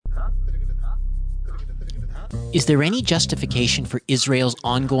Is there any justification for Israel's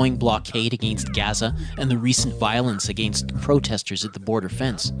ongoing blockade against Gaza and the recent violence against protesters at the border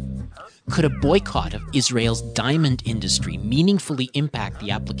fence? Could a boycott of Israel's diamond industry meaningfully impact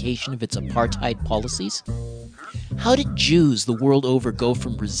the application of its apartheid policies? How did Jews the world over go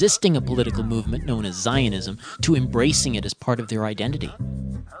from resisting a political movement known as Zionism to embracing it as part of their identity?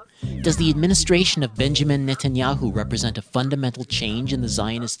 Does the administration of Benjamin Netanyahu represent a fundamental change in the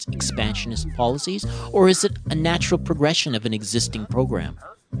Zionist expansionist policies, or is it a natural progression of an existing program?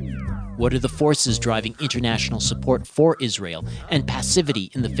 What are the forces driving international support for Israel and passivity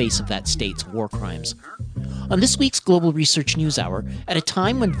in the face of that state's war crimes? On this week's Global Research News Hour, at a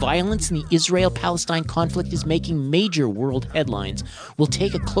time when violence in the Israel-Palestine conflict is making major world headlines, we'll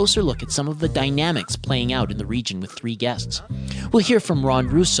take a closer look at some of the dynamics playing out in the region with three guests. We'll hear from Ron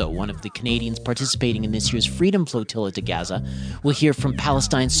Russo, one of the Canadians participating in this year's Freedom Flotilla to Gaza. We'll hear from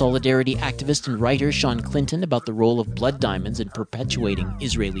Palestine solidarity activist and writer Sean Clinton about the role of blood diamonds in perpetuating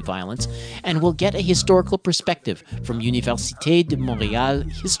Israeli violence. And we'll get a historical perspective from Université de Montréal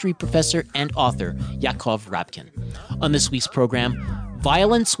history professor and author Yaakov Rabkin. On this week's program,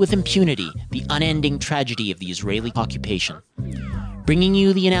 Violence with Impunity, the unending tragedy of the Israeli occupation. Bringing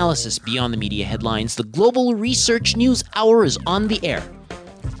you the analysis beyond the media headlines, the Global Research News Hour is on the air.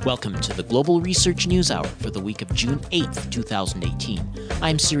 Welcome to the Global Research News Hour for the week of June 8th, 2018.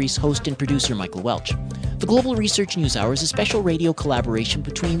 I'm series host and producer Michael Welch. The Global Research News Hour is a special radio collaboration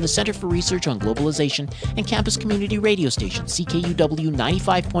between the Center for Research on Globalization and campus community radio station CKUW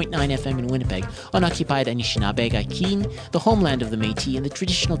 95.9 FM in Winnipeg on occupied Anishinaabe-Akin, the homeland of the Métis and the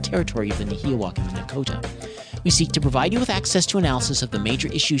traditional territory of the Nahiawak and the Nakota. We seek to provide you with access to analysis of the major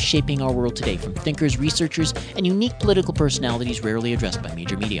issues shaping our world today from thinkers, researchers, and unique political personalities rarely addressed by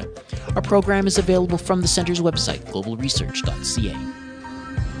major media. Our program is available from the Center's website, globalresearch.ca.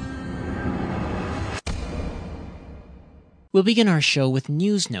 We'll begin our show with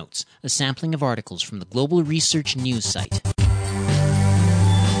News Notes, a sampling of articles from the Global Research News site.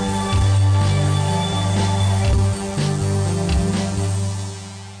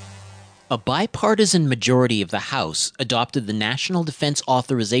 A bipartisan majority of the House adopted the National Defense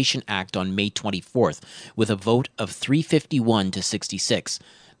Authorization Act on May 24th with a vote of 351 to 66.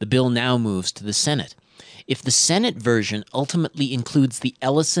 The bill now moves to the Senate. If the Senate version ultimately includes the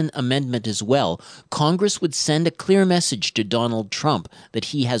Ellison Amendment as well, Congress would send a clear message to Donald Trump that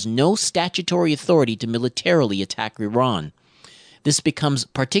he has no statutory authority to militarily attack Iran. This becomes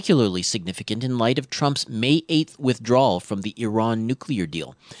particularly significant in light of Trump's May 8th withdrawal from the Iran nuclear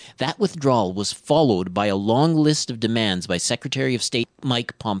deal. That withdrawal was followed by a long list of demands by Secretary of State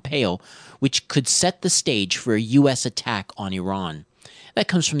Mike Pompeo, which could set the stage for a U.S. attack on Iran. That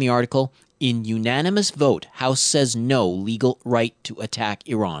comes from the article, In Unanimous Vote, House Says No Legal Right to Attack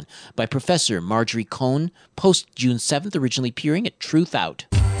Iran, by Professor Marjorie Cohn, post June 7th, originally appearing at Truth Out.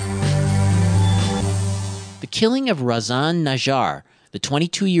 The killing of Razan Najjar, the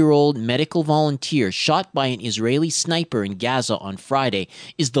 22-year-old medical volunteer shot by an Israeli sniper in Gaza on Friday,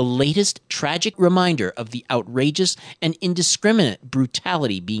 is the latest tragic reminder of the outrageous and indiscriminate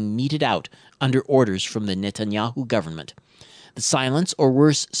brutality being meted out under orders from the Netanyahu government. The silence, or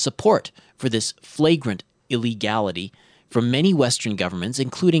worse, support for this flagrant illegality from many Western governments,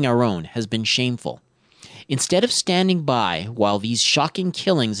 including our own, has been shameful. Instead of standing by while these shocking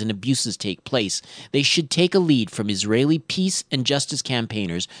killings and abuses take place, they should take a lead from Israeli peace and justice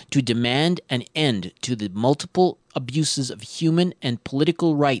campaigners to demand an end to the multiple abuses of human and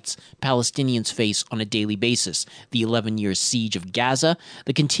political rights Palestinians face on a daily basis, the 11-year siege of Gaza,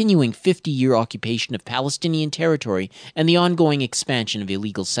 the continuing 50-year occupation of Palestinian territory, and the ongoing expansion of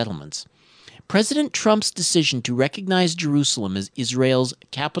illegal settlements. President Trump's decision to recognize Jerusalem as Israel's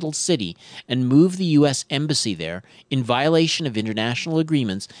capital city and move the U.S. embassy there, in violation of international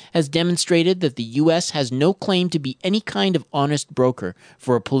agreements, has demonstrated that the U.S. has no claim to be any kind of honest broker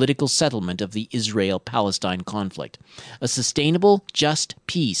for a political settlement of the Israel-Palestine conflict. A sustainable, just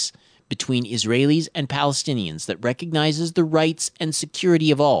peace between Israelis and Palestinians that recognizes the rights and security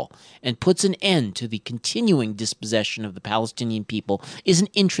of all and puts an end to the continuing dispossession of the Palestinian people is an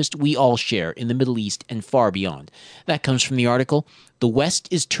interest we all share in the Middle East and far beyond. That comes from the article, The West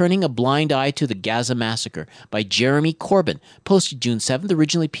is Turning a Blind Eye to the Gaza Massacre, by Jeremy Corbyn, posted June 7th,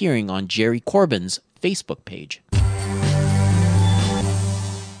 originally appearing on Jerry Corbyn's Facebook page.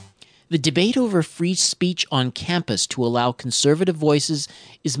 The debate over free speech on campus to allow conservative voices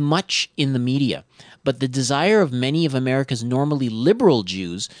is much in the media, but the desire of many of America's normally liberal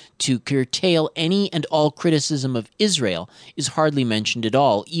Jews to curtail any and all criticism of Israel is hardly mentioned at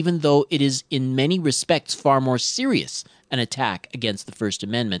all, even though it is in many respects far more serious an attack against the First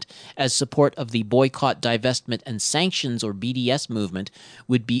Amendment, as support of the Boycott, Divestment, and Sanctions, or BDS movement,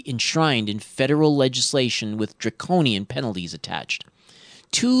 would be enshrined in federal legislation with draconian penalties attached.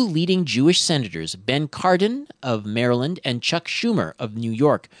 Two leading Jewish senators, Ben Cardin of Maryland and Chuck Schumer of New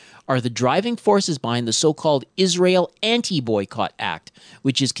York, are the driving forces behind the so-called Israel Anti-Boycott Act,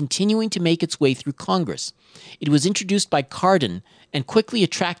 which is continuing to make its way through Congress. It was introduced by Cardin and quickly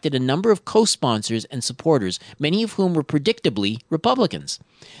attracted a number of co-sponsors and supporters, many of whom were predictably Republicans.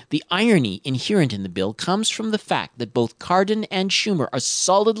 The irony inherent in the bill comes from the fact that both Cardin and Schumer are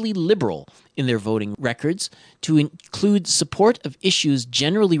solidly liberal in their voting records, to include support of issues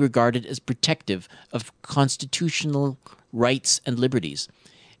generally regarded as protective of constitutional rights and liberties.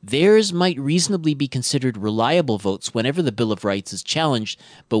 Theirs might reasonably be considered reliable votes whenever the Bill of Rights is challenged,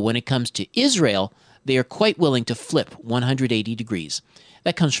 but when it comes to Israel, they are quite willing to flip 180 degrees.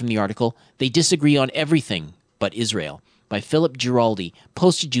 That comes from the article, They Disagree on Everything But Israel, by Philip Giraldi,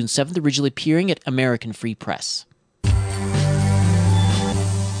 posted June 7th, originally appearing at American Free Press.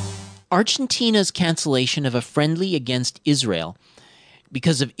 Argentina's cancellation of a friendly against Israel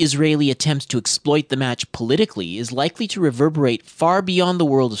because of Israeli attempts to exploit the match politically is likely to reverberate far beyond the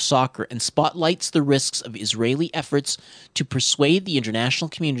world of soccer and spotlights the risks of Israeli efforts to persuade the international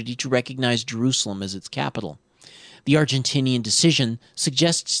community to recognize Jerusalem as its capital. The Argentinian decision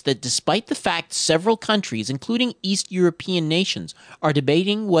suggests that despite the fact several countries, including East European nations, are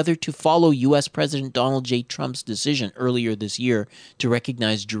debating whether to follow U.S. President Donald J. Trump's decision earlier this year to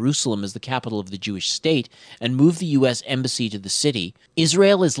recognize Jerusalem as the capital of the Jewish state and move the U.S. embassy to the city,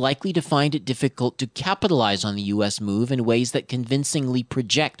 Israel is likely to find it difficult to capitalize on the U.S. move in ways that convincingly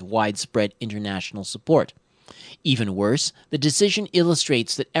project widespread international support. Even worse, the decision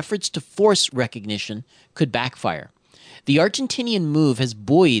illustrates that efforts to force recognition could backfire. The Argentinian move has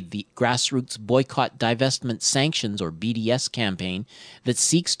buoyed the grassroots Boycott, Divestment, Sanctions, or BDS campaign that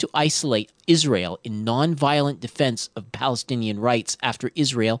seeks to isolate Israel in nonviolent defense of Palestinian rights after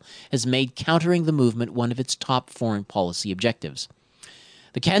Israel has made countering the movement one of its top foreign policy objectives.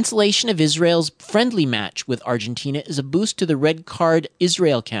 The cancellation of Israel's friendly match with Argentina is a boost to the Red Card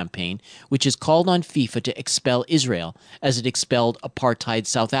Israel campaign, which has called on FIFA to expel Israel, as it expelled apartheid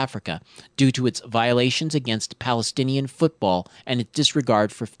South Africa, due to its violations against Palestinian football and its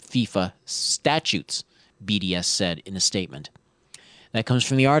disregard for FIFA statutes, BDS said in a statement. That comes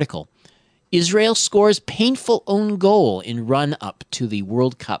from the article. Israel scores painful own goal in run-up to the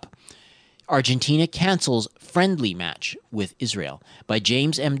World Cup. Argentina cancels friendly match with Israel, by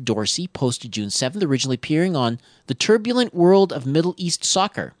James M. Dorsey, posted June 7th, originally appearing on the Turbulent World of Middle East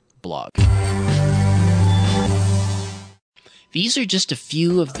Soccer blog. These are just a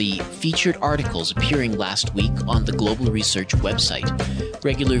few of the featured articles appearing last week on the Global Research website.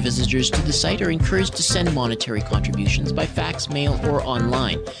 Regular visitors to the site are encouraged to send monetary contributions by fax, mail, or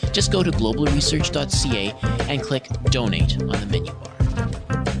online. Just go to globalresearch.ca and click Donate on the menu bar.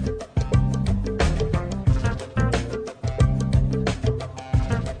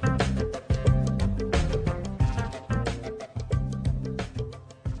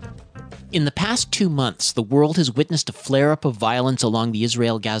 In the past 2 months, the world has witnessed a flare-up of violence along the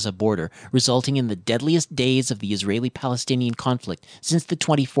Israel-Gaza border, resulting in the deadliest days of the Israeli-Palestinian conflict since the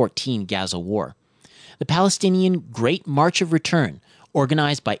 2014 Gaza war. The Palestinian Great March of Return,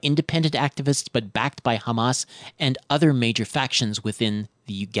 organized by independent activists but backed by Hamas and other major factions within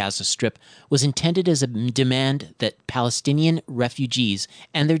the Gaza Strip, was intended as a demand that Palestinian refugees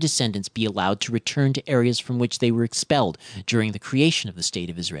and their descendants be allowed to return to areas from which they were expelled during the creation of the State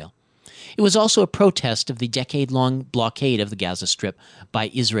of Israel. It was also a protest of the decade-long blockade of the Gaza Strip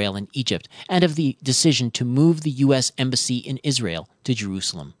by Israel and Egypt, and of the decision to move the U.S. Embassy in Israel to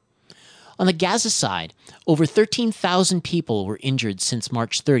Jerusalem. On the Gaza side, over 13,000 people were injured since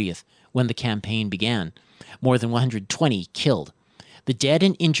March 30th, when the campaign began. More than 120 killed. The dead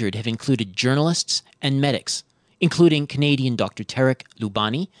and injured have included journalists and medics, including Canadian Dr. Tarek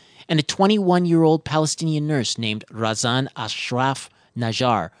Loubani and a 21-year-old Palestinian nurse named Razan Ashraf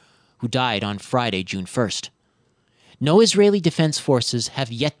Najjar, who died on Friday, June 1st. No Israeli defense forces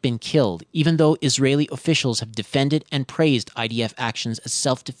have yet been killed, even though Israeli officials have defended and praised IDF actions as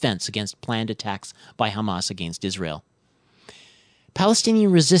self-defense against planned attacks by Hamas against Israel.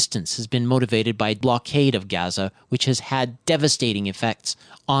 Palestinian resistance has been motivated by a blockade of Gaza, which has had devastating effects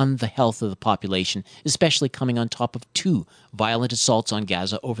on the health of the population, especially coming on top of 2 violent assaults on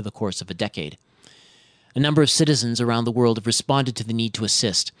Gaza over the course of a decade. A number of citizens around the world have responded to the need to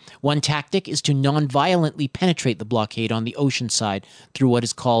assist. One tactic is to non-violently penetrate the blockade on the ocean side through what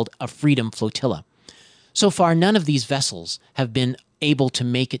is called a freedom flotilla. So far, none of these vessels have been able to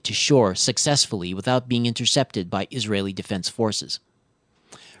make it to shore successfully without being intercepted by Israeli Defense Forces.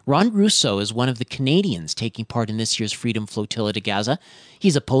 Ron Russo is one of the Canadians taking part in this year's Freedom Flotilla to Gaza.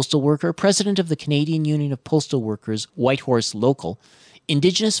 He's a postal worker, president of the Canadian Union of Postal Workers, Whitehorse Local,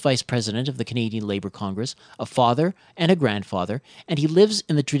 Indigenous vice president of the Canadian Labour Congress, a father and a grandfather, and he lives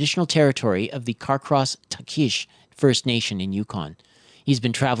in the traditional territory of the Carcross Takish First Nation in Yukon. He's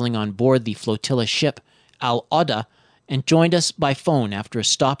been traveling on board the flotilla ship Al Oda and joined us by phone after a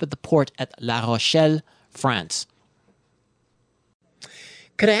stop at the port at La Rochelle, France.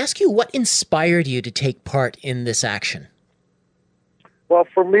 Could I ask you what inspired you to take part in this action? Well,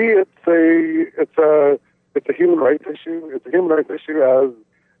 for me, it's a human rights issue. It's a human rights issue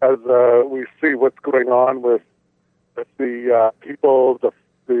as we see what's going on with the people,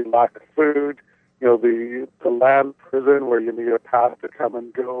 the lack of food, the land prison where you need a pass to come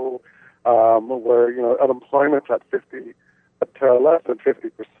and go, where unemployment's at less than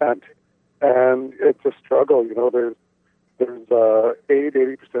 50%, and it's a struggle. There's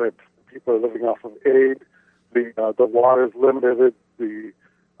 80% of people are living off of aid. The water is limited. The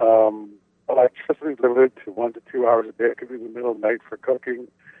electricity is limited to 1 to 2 hours a day. It could be in the middle of the night for cooking,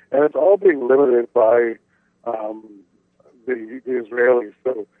 and it's all being limited by the Israelis.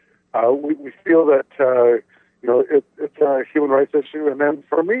 So we feel that it's a human rights issue. And then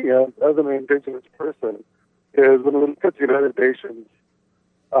for me, as an Indigenous person, is when we look at the United Nations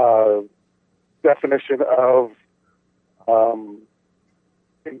definition of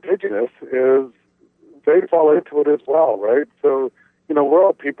Indigenous, is they fall into it as well, right? So, we're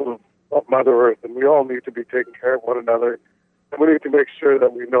all people of Mother Earth, and we all need to be taking care of one another, and we need to make sure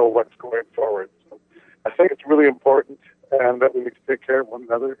that we know what's going forward. So I think it's really important, and that we need to take care of one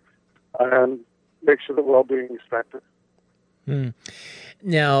another and make sure that we're all being respected.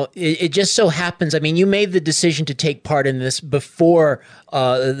 Now, it just so happens, you made the decision to take part in this before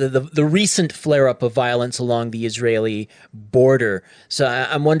the recent flare-up of violence along the Israeli border. So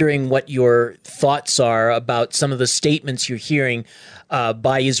I'm wondering what your thoughts are about some of the statements you're hearing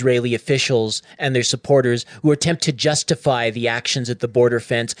by Israeli officials and their supporters who attempt to justify the actions at the border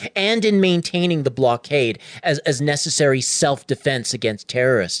fence and in maintaining the blockade as necessary self-defense against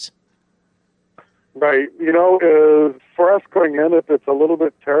terrorists. Right. For us going in, it's a little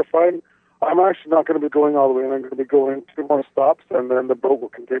bit terrifying. I'm actually not going to be going all the way in. I'm going to be going 2 more stops, and then the boat will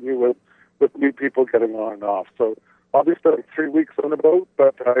continue with new people getting on and off. So I'll be spending 3 weeks on the boat,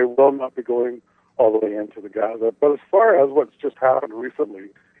 but I will not be going all the way into the Gaza. But as far as what's just happened recently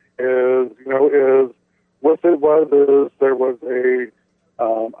is what it was is there was a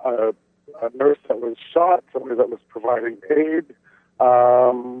nurse that was shot, somebody that was providing aid,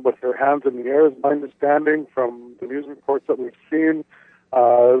 with their hands in the air, is my understanding from the news reports that we've seen.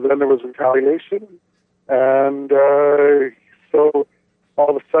 Then there was retaliation, and so all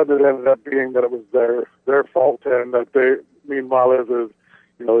of a sudden it ended up being that it was their fault, and that meanwhile, the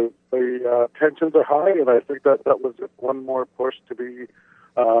tensions are high, and I think that was just one more push to be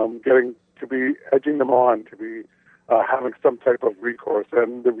edging them on, to be having some type of recourse,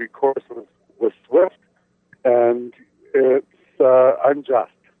 and the recourse was swift, and it's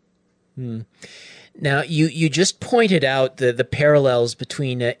unjust. Now, you just pointed out the parallels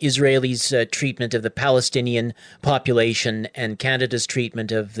between Israelis' treatment of the Palestinian population and Canada's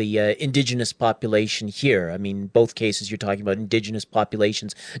treatment of the Indigenous population here. Both cases you're talking about Indigenous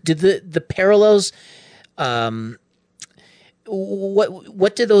populations. Did the parallels?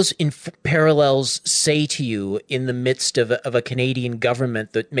 What do those parallels say to you in the midst of a Canadian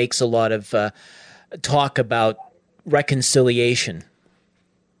government that makes a lot of talk about reconciliation?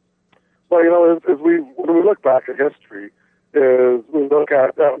 Well, when we look back at history, is we look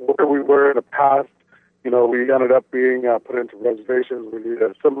at where we were in the past. We ended up being put into reservations. We needed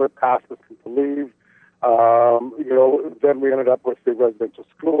a similar path as people to leave. Then we ended up with the residential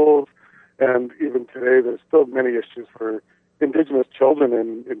schools, and even today, there's still many issues for Indigenous children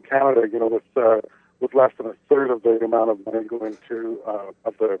in Canada. With less than a third of the amount of money going to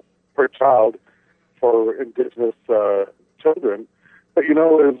per child for Indigenous children. But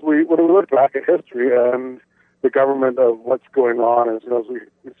when we look back at history and the government of what's going on, as we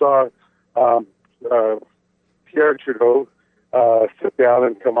saw Pierre Trudeau sit down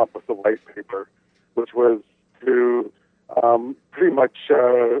and come up with the white paper, which was to pretty much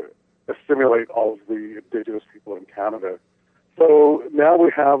assimilate all of the Indigenous people in Canada. So now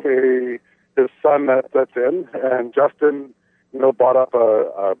we have his son that's in, and Justin, bought up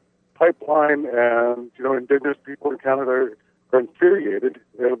a pipeline, and Indigenous people in Canada are infuriated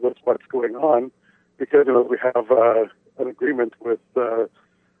with what's going on because we have an agreement with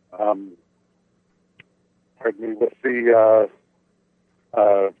with the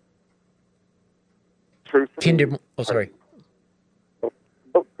truth. Sorry.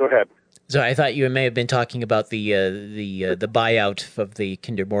 Oh, go ahead. So I thought you may have been talking about the buyout of the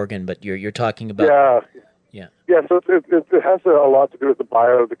Kinder Morgan, but you're talking about yeah. So it has a lot to do with the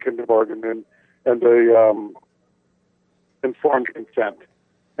buyout of the Kinder Morgan and the informed consent.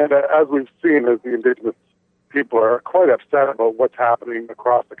 And as we've seen, as the Indigenous people are quite upset about what's happening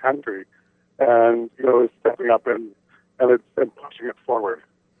across the country, and is stepping up and pushing it forward.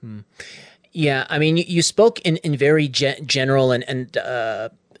 Yeah, I mean, you spoke in very general and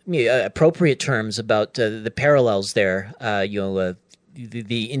appropriate terms about the parallels there.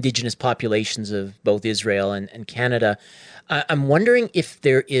 The indigenous populations of both Israel and Canada. I'm wondering if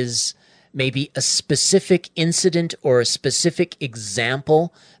there is maybe a specific incident or a specific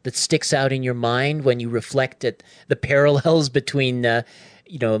example that sticks out in your mind when you reflect at the parallels between,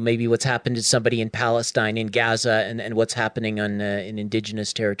 maybe what's happened to somebody in Palestine, in Gaza, and what's happening on in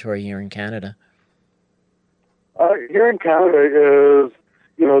indigenous territory here in Canada. Here in Canada is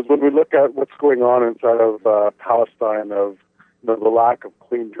when we look at what's going on inside of Palestine, of the lack of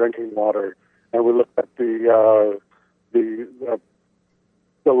clean drinking water, and we look at the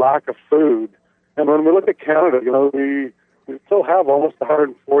lack of food. And when we look at Canada, we still have almost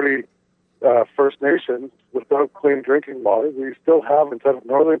 140 First Nations without clean drinking water. We still have, instead of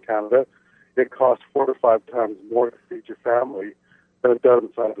Northern Canada, it costs 4 to 5 times more to feed your family than it does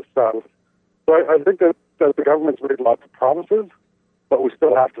inside the South. So I think that the government's made lots of promises, but we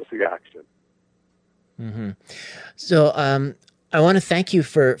still have to see action. Mm-hmm. So I want to thank you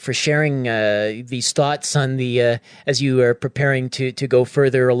for sharing these thoughts on the as you are preparing to go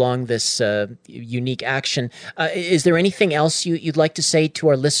further along this unique action. Is there anything else you'd like to say to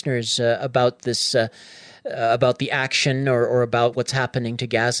our listeners about this, about the action or about what's happening to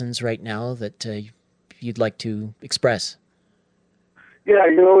Gazans right now that you'd like to express? Yeah,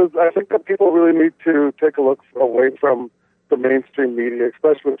 I think that people really need to take a look away from the mainstream media,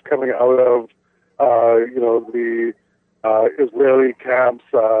 especially what's coming out of the Israeli camps,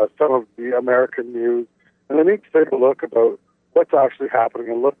 some of the American news, and they need to take a look about what's actually happening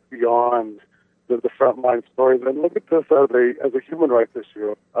and look beyond the frontline stories and look at this as a human rights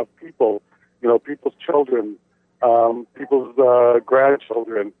issue of people, people's children, people's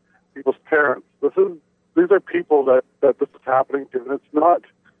grandchildren, people's parents. These are people that this is happening to, and it's not,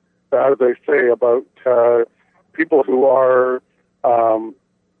 as they say, about people who are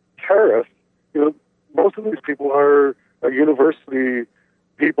terrorists. Most of these people are university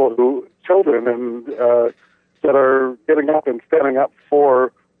children, and that are getting up and standing up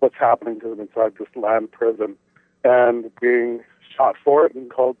for what's happening to them inside this land prison and being shot for it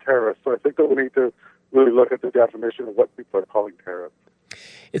and called terrorists. So I think that we need to really look at the definition of what people are calling terrorists.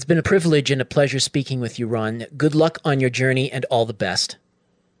 It's been a privilege and a pleasure speaking with you, Ron. Good luck on your journey and all the best.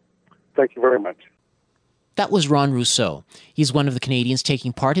 Thank you very much. That was Ron Rousseau. He's one of the Canadians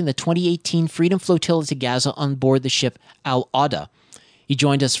taking part in the 2018 Freedom Flotilla to Gaza on board the ship Al Auda. He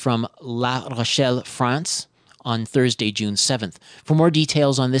joined us from La Rochelle, France on Thursday, June 7th. For more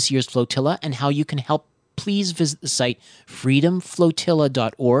details on this year's flotilla and how you can help, please visit the site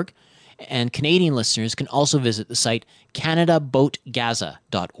freedomflotilla.org. And Canadian listeners can also visit the site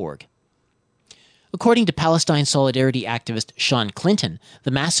canadaboatgaza.org. According to Palestine solidarity activist Sean Clinton,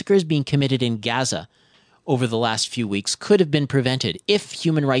 the massacres being committed in Gaza over the last few weeks could have been prevented if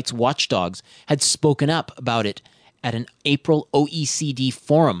human rights watchdogs had spoken up about it at an April OECD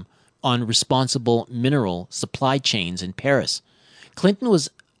forum on responsible mineral supply chains in Paris. Clinton was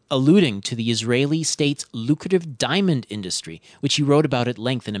alluding to the Israeli state's lucrative diamond industry, which he wrote about at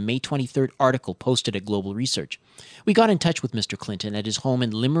length in a May 23rd article posted at Global Research. We got in touch with Mr. Clinton at his home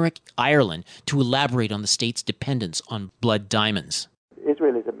in Limerick, Ireland, to elaborate on the state's dependence on blood diamonds.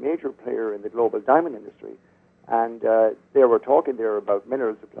 Israel is a major player in the global diamond industry, and they were talking there about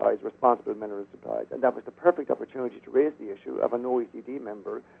mineral supplies, responsible mineral supplies, and that was the perfect opportunity to raise the issue of an OECD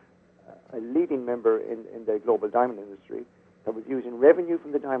member, a leading member in the global diamond industry, that was using revenue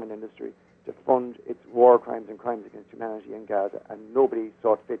from the diamond industry to fund its war crimes and crimes against humanity in Gaza, and nobody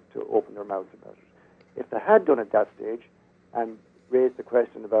saw fit to open their mouths about it. If they had done at that stage and raised the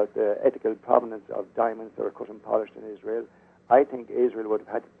question about the ethical provenance of diamonds that are cut and polished in Israel, I think Israel would have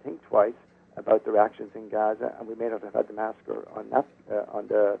had to think twice about their actions in Gaza, and we may not have had the massacre on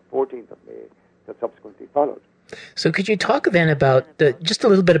the 14th of May that subsequently followed. So could you talk then about just a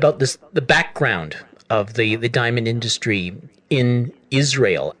little bit about the background of the diamond industry in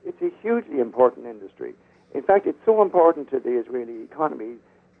Israel? It's a hugely important industry. In fact, it's so important to the Israeli economy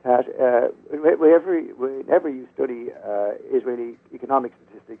that whenever you study Israeli economic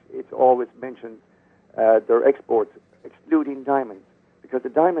statistics, it's always mentioned their exports, excluding diamonds, because the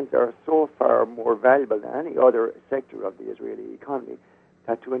diamonds are so far more valuable than any other sector of the Israeli economy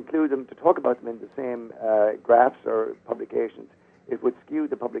that to include them, to talk about them in the same graphs or publications, it would skew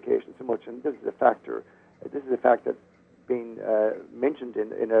the publication so much. And this is a factor. This is a fact that's been mentioned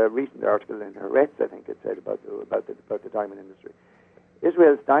in a recent article in Haaretz, I think it said about the diamond industry.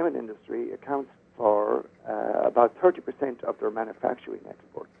 Israel's diamond industry accounts for about 30% of their manufacturing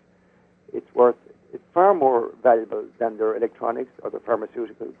exports. It's far more valuable than their electronics or their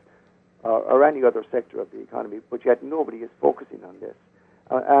pharmaceuticals or any other sector of the economy, but yet nobody is focusing on this.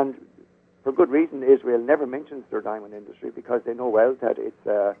 And for good reason, Israel never mentions their diamond industry because they know well that it's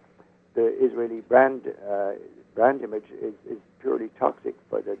the Israeli brand image is purely toxic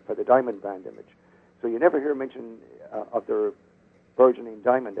for the diamond brand image. So you never hear mention of their burgeoning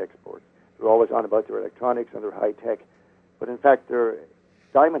diamond exports. They're always on about their electronics and their high tech, but in fact their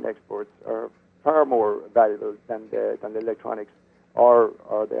diamond exports are far more valuable than the electronics or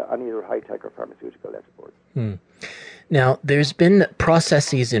any other high tech or pharmaceutical exports. Now, there's been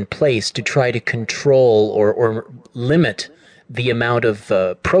processes in place to try to control or limit the amount of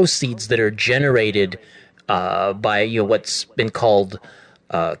proceeds that are generated by what's been called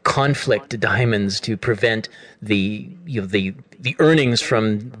conflict diamonds, to prevent the earnings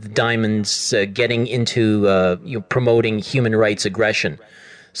from the diamonds getting into promoting human rights aggression.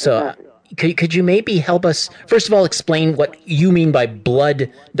 So. Could you maybe help us, first of all, explain what you mean by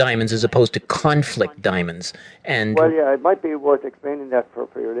blood diamonds as opposed to conflict diamonds? And well, yeah, it might be worth explaining that for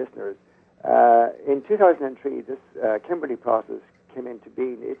your listeners. In 2003, this Kimberley process came into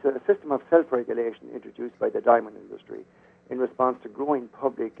being. It's a system of self-regulation introduced by the diamond industry in response to growing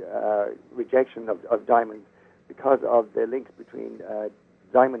public rejection of diamonds because of the links between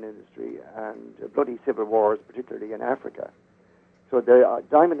diamond industry and bloody civil wars, particularly in Africa. So the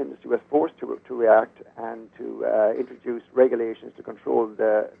diamond industry was forced to react and to introduce regulations to control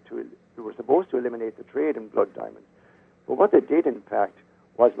they were supposed to eliminate the trade in blood diamonds. But what they did, in fact,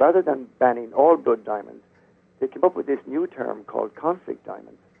 was rather than banning all blood diamonds, they came up with this new term called conflict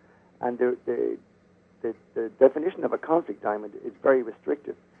diamonds. And the definition of a conflict diamond is very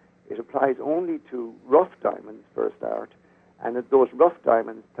restrictive. It applies only to rough diamonds for a start, and those rough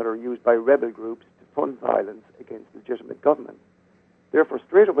diamonds that are used by rebel groups to fund violence against legitimate governments. Therefore,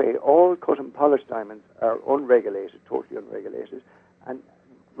 straight away, all cut and polished diamonds are unregulated, totally unregulated, and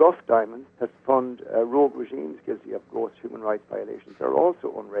rough diamonds that fund rogue regimes guilty of gross human rights violations are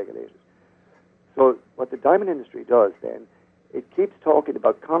also unregulated. So what the diamond industry does then, it keeps talking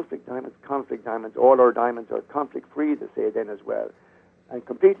about conflict diamonds, all our diamonds are conflict-free, they say then as well, and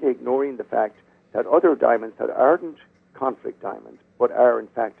completely ignoring the fact that other diamonds that aren't conflict diamonds, but are in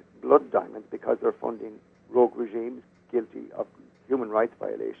fact blood diamonds because they're funding rogue regimes guilty of human rights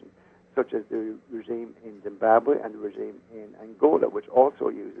violations, such as the regime in Zimbabwe and the regime in Angola, which also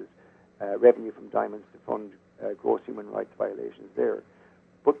uses revenue from diamonds to fund gross human rights violations there.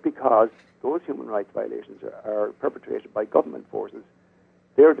 But because those human rights violations are perpetrated by government forces,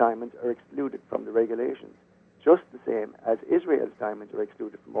 their diamonds are excluded from the regulations, just the same as Israel's diamonds are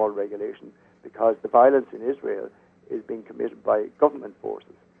excluded from all regulation because the violence in Israel is being committed by government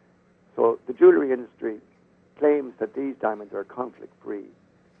forces. So the jewelry industry claims that these diamonds are conflict-free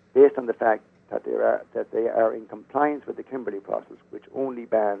based on the fact that they are in compliance with the Kimberley process, which only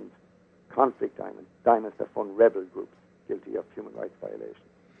bans conflict diamonds that fund rebel groups guilty of human rights violations.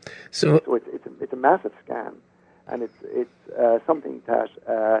 So it's a massive scam, and it's something that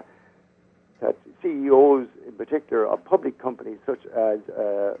CEOs in particular of public companies such as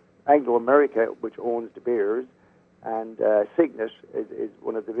Anglo America, which owns De Beers, and Signet is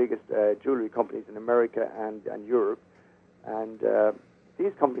one of the biggest jewelry companies in America and Europe. And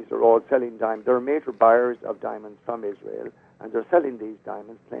these companies are all selling diamonds. They're major buyers of diamonds from Israel, and they're selling these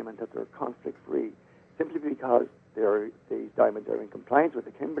diamonds claiming that they're conflict-free, simply because these diamonds are in compliance with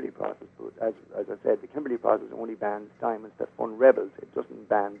the Kimberley process. But as I said, the Kimberley process only bans diamonds that fund rebels. It doesn't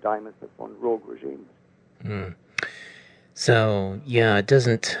ban diamonds that fund rogue regimes. Mm. So, yeah,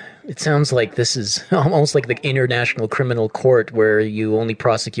 it sounds like this is almost like the International Criminal Court where you only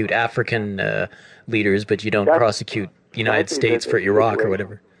prosecute African leaders, but you don't prosecute the United States for Iraq or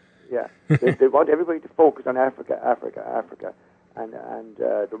whatever. Yeah, they want everybody to focus on Africa, and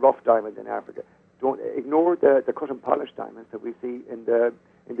the rough diamonds in Africa. Don't ignore the cut and polished diamonds that we see in the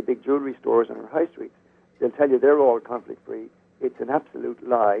big jewelry stores on our high streets. They'll tell you they're all conflict-free. It's an absolute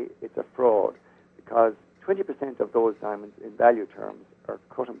lie. It's a fraud, because 20% of those diamonds in value terms are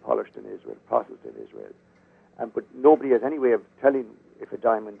cut and polished in Israel, processed in Israel. But nobody has any way of telling if a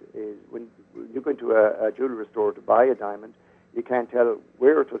diamond is... When you go into a jewelry store to buy a diamond, You can't tell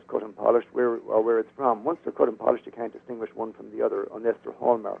where it was cut and polished, where it's from. Once they're cut and polished, you can't distinguish one from the other unless they're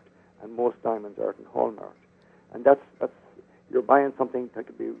hallmarked, and most diamonds aren't hallmarked. And that's you're buying something that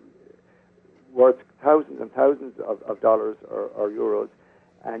could be worth thousands and thousands of dollars or euros,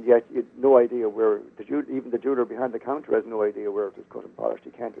 and yet you've no idea where even the jeweler behind the counter has no idea where it was cut and polished.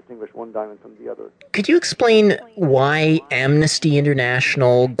 You can't distinguish one diamond from the other. Could you explain why Amnesty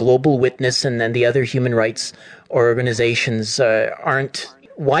International, Global Witness, and then the other human rights organizations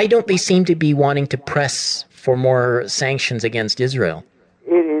why don't they seem to be wanting to press for more sanctions against Israel?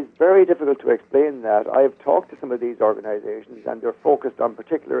 It is very difficult to explain that. I've talked to some of these organizations, and they're focused on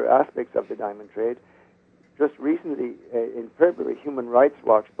particular aspects of the diamond trade. Just recently, in February, Human Rights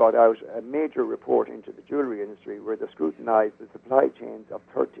Watch brought out a major report into the jewelry industry where they scrutinized the supply chains of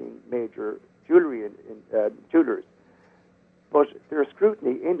 13 major jewelers. But their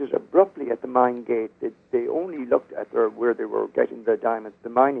scrutiny ended abruptly at the mine gate. They only looked at where they were getting their diamonds, the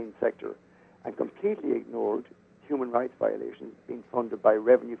mining sector, and completely ignored human rights violations being funded by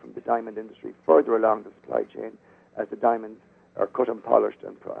revenue from the diamond industry further along the supply chain as the diamonds are cut and polished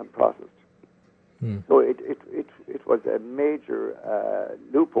and processed. So it was a major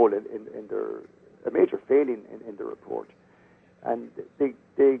loophole in a major failing in the report. And they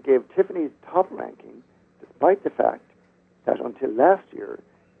gave Tiffany's top ranking despite the fact that until last year,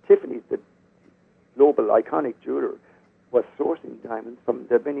 Tiffany's, the global iconic jeweler, was sourcing diamonds from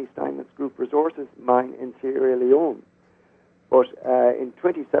the Venice Diamonds Group Resources mine in Sierra Leone. But in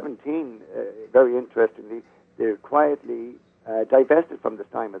 2017, very interestingly, they quietly divested from the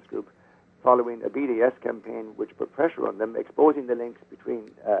Steinmetz Group following a BDS campaign which put pressure on them, exposing the links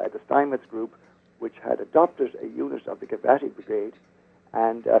between the Steinmetz Group, which had adopted a unit of the Givati Brigade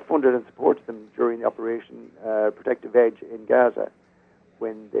and funded and supported them during the Operation Protective Edge in Gaza,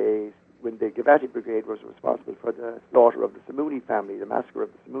 when the Givati Brigade was responsible for the slaughter of the Samouni family, the massacre of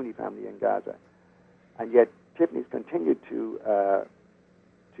the Samouni family in Gaza. And yet Tiffany's continued to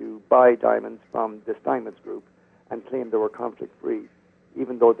buy diamonds from the Steinmetz Group and claim they were conflict-free,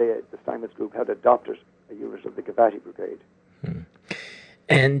 even though the Steinmetz Group had adopted a unit of the Givati Brigade.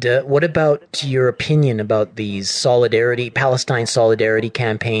 And what about your opinion about these Palestine solidarity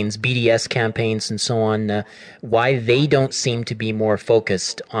campaigns, BDS campaigns, and so on? Why they don't seem to be more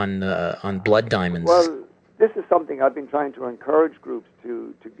focused on blood diamonds? Well, this is something I've been trying to encourage groups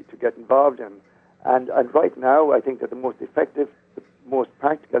to get involved in. And right now, I think that the most effective, the most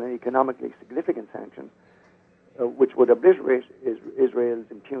practical and economically significant sanction, which would obliterate Israel's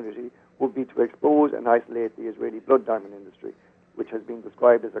impunity, would be to expose and isolate the Israeli blood diamond industry, which has been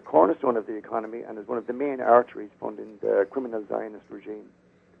described as a cornerstone of the economy and as one of the main arteries funding the criminal Zionist regime.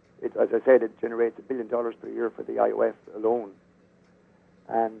 As I said, it generates $1 billion per year for the IOF alone.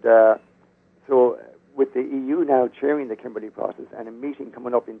 And so with the EU now chairing the Kimberley process and a meeting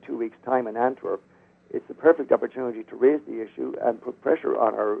coming up in 2 weeks' time in Antwerp, it's the perfect opportunity to raise the issue and put pressure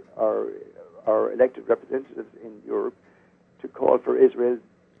on our elected representatives in Europe to call for Israel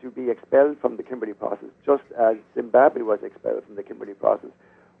to be expelled from the Kimberley process, just as Zimbabwe was expelled from the Kimberley process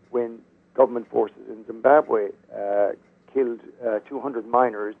when government forces in Zimbabwe killed 200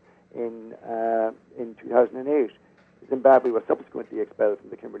 miners in 2008. Zimbabwe was subsequently expelled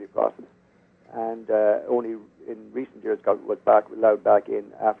from the Kimberley process, and only in recent years was allowed back in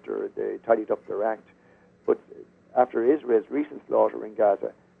after they tidied up their act. But after Israel's recent slaughter in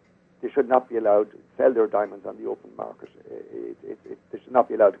Gaza, they should not be allowed to sell their diamonds on the open market. They should not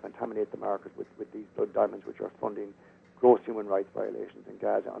be allowed to contaminate the market with these blood diamonds, which are funding gross human rights violations in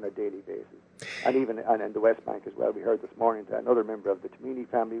Gaza on a daily basis. And even in the West Bank as well. We heard this morning that another member of the Tamimi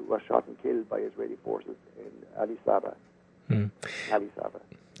family was shot and killed by Israeli forces in Ali Saba.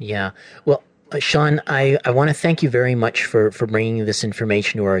 Yeah. Well, Sean, I want to thank you very much for bringing this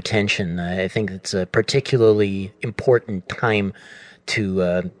information to our attention. I think it's a particularly important time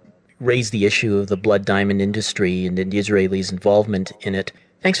to raise the issue of the blood diamond industry and the Israelis' involvement in it.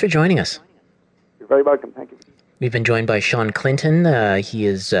 Thanks for joining us. You're very welcome. Thank you. We've been joined by Sean Clinton. He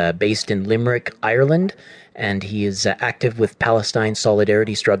is based in Limerick, Ireland, and he is active with Palestine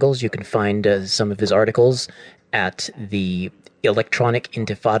Solidarity Struggles. You can find some of his articles at the Electronic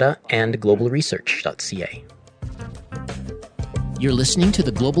Intifada and globalresearch.ca. You're listening to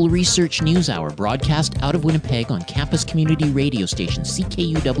the Global Research News Hour, broadcast out of Winnipeg on campus community radio station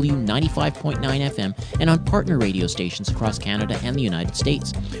CKUW 95.9 FM and on partner radio stations across Canada and the United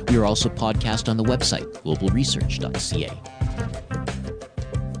States. We are also podcast on the website globalresearch.ca.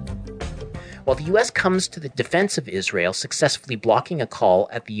 While the U.S. comes to the defense of Israel, successfully blocking a call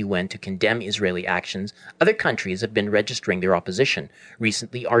at the UN to condemn Israeli actions, other countries have been registering their opposition.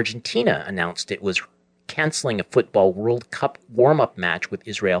 Recently, Argentina announced it was canceling a football World Cup warm-up match with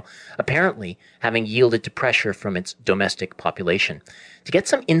Israel, apparently having yielded to pressure from its domestic population. To get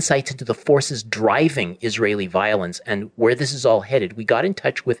some insights into the forces driving Israeli violence and where this is all headed, we got in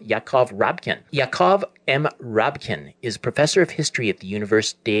touch with Yaakov Rabkin. Yaakov M. Rabkin is professor of history at the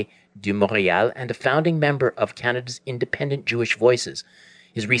Université de Montréal and a founding member of Canada's Independent Jewish Voices.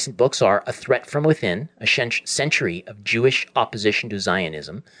 His recent books are A Threat from Within, A Century of Jewish Opposition to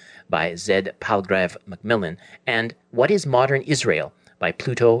Zionism by Zed Palgrave Macmillan, and What is Modern Israel by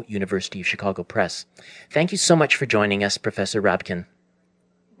Pluto University of Chicago Press. Thank you so much for joining us, Professor Rabkin.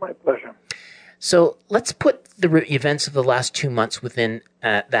 My pleasure. So let's put the events of the last 2 months within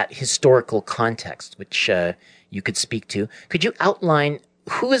that historical context, which you could speak to. Could you outline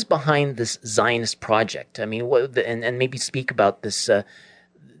who is behind this Zionist project? I mean, and maybe speak about this,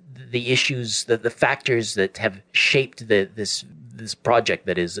 the issues, the factors that have shaped this project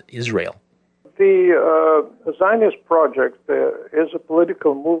that is Israel. The Zionist project is a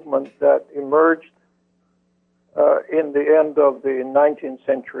political movement that emerged in the end of the 19th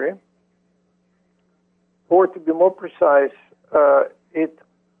century. Or to be more precise, it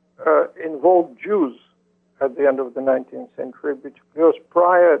involved Jews at the end of the 19th century, because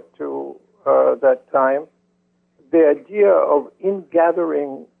prior to that time, the idea of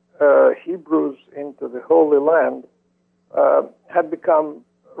ingathering Hebrews into the Holy Land had become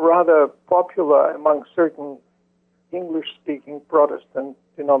rather popular among certain English-speaking Protestant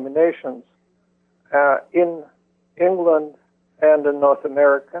denominations in England and in North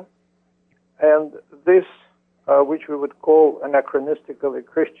America. And this, which we would call anachronistically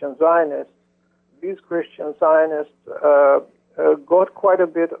Christian Zionists, these Christian Zionists got quite a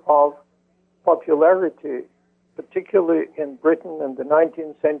bit of popularity, particularly in Britain in the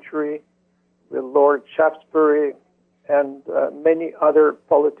 19th century, with Lord Shaftesbury and many other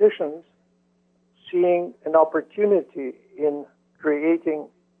politicians seeing an opportunity in creating,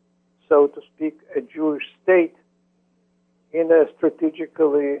 so to speak, a Jewish state in a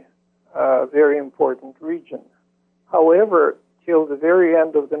strategically very important region. However, till the very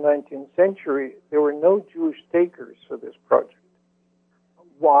end of the 19th century, there were no Jewish takers for this project.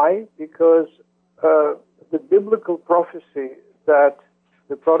 Why? Because the biblical prophecy that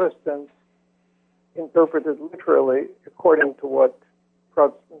the Protestants interpreted literally, according to what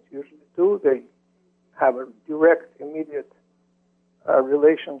Protestants usually do, they have a direct, immediate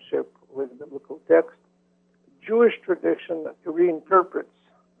relationship with biblical text. Jewish tradition reinterprets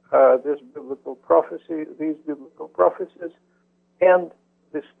these biblical prophecies, and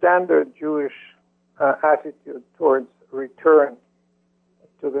the standard Jewish attitude towards return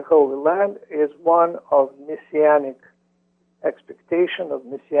to the Holy Land is one of messianic expectation, of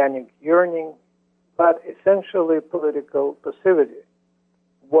messianic yearning, but essentially political passivity.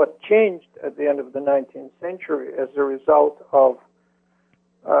 What changed at the end of the 19th century as a result of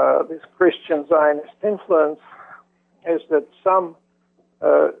this Christian Zionist influence is that some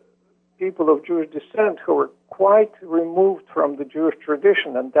people of Jewish descent who were quite removed from the Jewish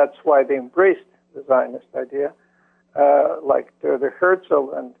tradition, and that's why they embraced the Zionist idea, like the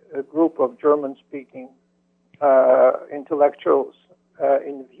Herzl and a group of German-speaking intellectuals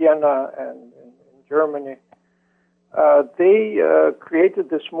in Vienna and in Germany, they created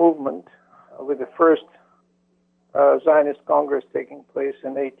this movement with the first Zionist Congress taking place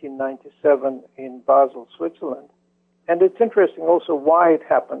in 1897 in Basel, Switzerland. And it's interesting also why it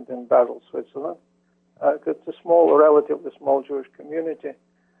happened in Basel, Switzerland. It's a small, relatively small Jewish community,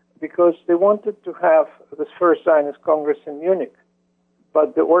 because they wanted to have this first Zionist Congress in Munich,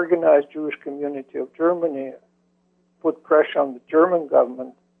 but the organized Jewish community of Germany put pressure on the German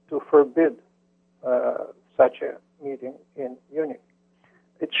government to forbid such a meeting in Munich.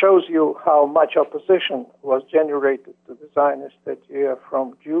 It shows you how much opposition was generated to the Zionist idea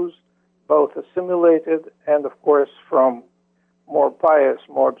from Jews, both assimilated and, of course, from more pious,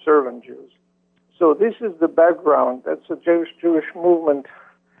 more observant Jews. So this is the background. That's a Jewish movement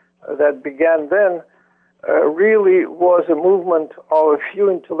that began then, really was a movement of a few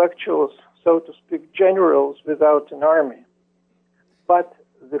intellectuals, so to speak, generals without an army. But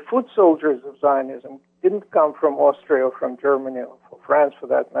the foot soldiers of Zionism didn't come from Austria or from Germany or from France, for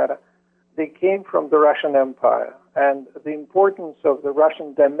that matter. They came from the Russian Empire. And the importance of the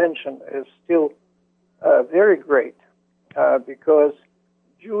Russian dimension is still very great, because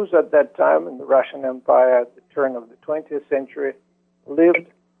Jews at that time in the Russian Empire at the turn of the 20th century lived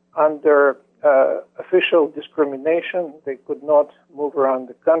under official discrimination. They could not move around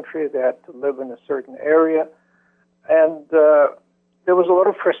the country. They had to live in a certain area. And there was a lot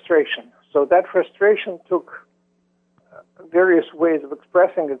of frustration. So that frustration took various ways of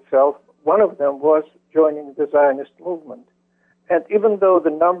expressing itself. one of them was joining the Zionist movement. And even though the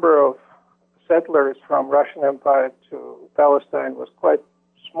number of settlers from Russian Empire to Palestine was quite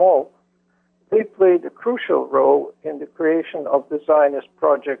small, they played a crucial role in the creation of the Zionist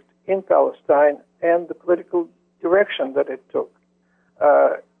project in Palestine and the political direction that it took.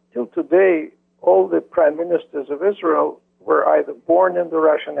 Till today, all the prime ministers of Israel were either born in the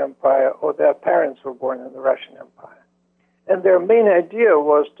Russian Empire or their parents were born in the Russian Empire. And their main idea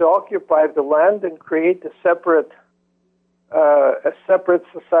was to occupy the land and create a separate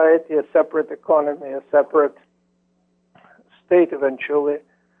society, a separate economy, a separate state eventually,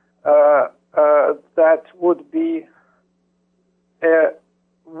 that would be a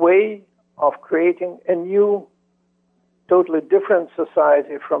way of creating a new, totally different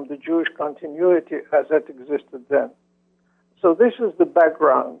society from the Jewish continuity as it existed then. So this is the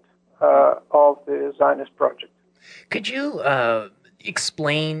background of the Zionist project. Could you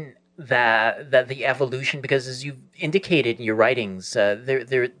explain that the evolution, because as you've indicated in your writings,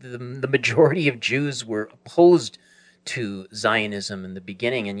 the majority of Jews were opposed to Zionism in the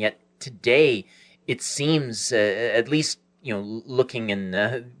beginning, and yet today it seems, at least looking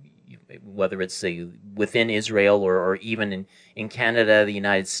in whether it's within Israel or even in Canada, the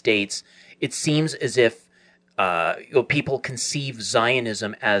United States, it seems as if people conceive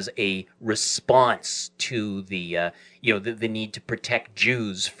Zionism as a response to the need to protect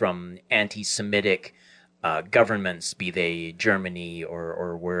Jews from anti-Semitic governments, be they Germany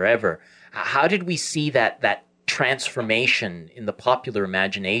or wherever. How did we see that transformation in the popular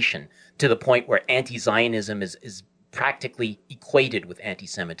imagination to the point where anti-Zionism is practically equated with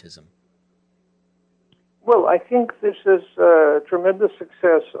anti-Semitism? Well, I think this is a tremendous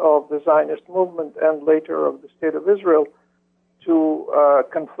success of the Zionist movement and later of the State of Israel to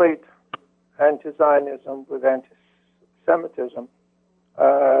conflate anti-Zionism with anti-Semitism.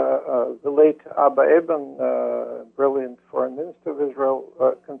 The late Abba Eban, brilliant foreign minister of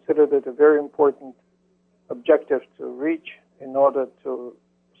Israel, considered it a very important objective to reach in order to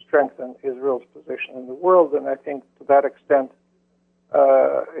strengthen Israel's position in the world, and I think to that extent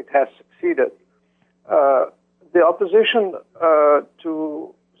it has succeeded. The opposition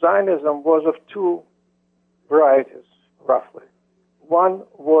to Zionism was of two varieties, roughly. One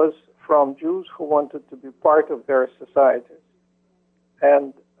was from Jews who wanted to be part of their societies.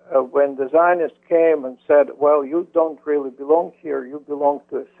 And when the Zionists came and said, well, you don't really belong here, you belong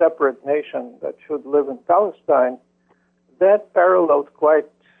to a separate nation that should live in Palestine, that paralleled quite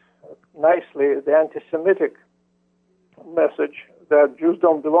nicely the anti-Semitic message that Jews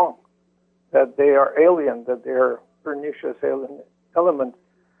don't belong, that they are alien, that they are pernicious alien element.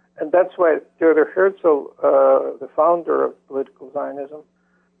 And that's why Theodor Herzl, the founder of political Zionism,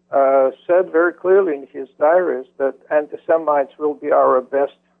 said very clearly in his diaries that anti-Semites will be our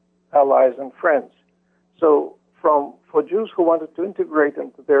best allies and friends. So for Jews who wanted to integrate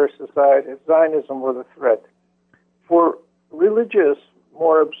into their society, Zionism was a threat. For religious,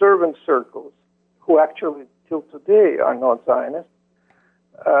 more observant circles, who actually till today are not Zionists,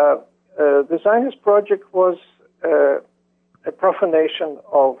 the Zionist project was a profanation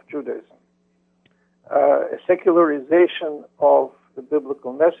of Judaism, a secularization of the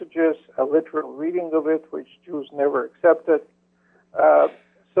biblical messages, a literal reading of it, which Jews never accepted.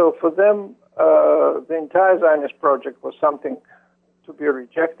 So for them, the entire Zionist project was something to be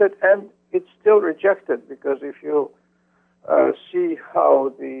rejected, and it's still rejected, because if you see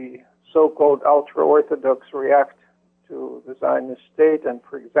how the so-called ultra-Orthodox react to the Zionist state and,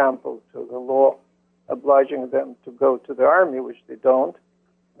 for example, to the law obliging them to go to the army, which they don't.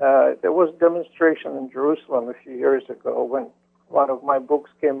 There was a demonstration in Jerusalem a few years ago when one of my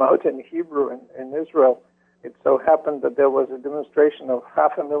books came out in Hebrew in Israel. It so happened that there was a demonstration of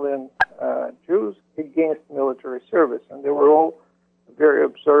 500,000 Jews against military service, and they were all very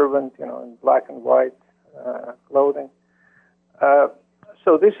observant, in black and white clothing.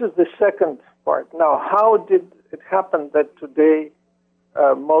 So this is the second part. Now, how did it happen that today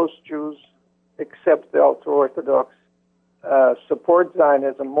most Jews, except the ultra-Orthodox, support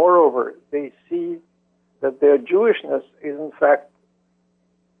Zionism? Moreover, they see that their Jewishness is, in fact,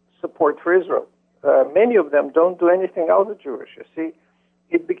 support for Israel. Many of them don't do anything else Jewish. You see,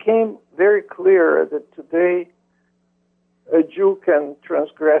 it became very clear that today a Jew can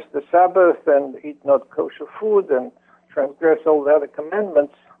transgress the Sabbath and eat not kosher food and transgress all the other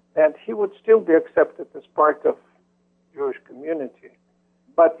commandments, and he would still be accepted as part of Jewish community.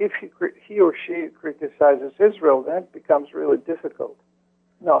 But if he or she criticizes Israel, then it becomes really difficult.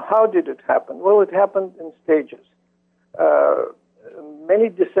 Now, how did it happen? Well, it happened in stages. Many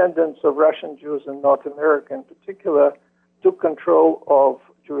descendants of Russian Jews in North America in particular took control of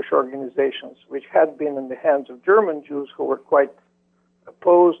Jewish organizations, which had been in the hands of German Jews who were quite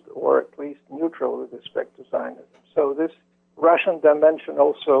opposed or at least neutral with respect to Zionism. So this Russian dimension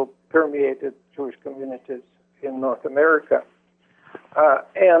also permeated Jewish communities in North America.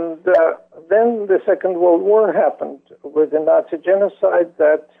 Then the Second World War happened with the Nazi genocide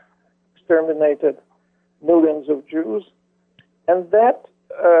that exterminated millions of Jews. And that,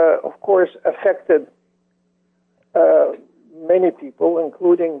 of course, affected many people,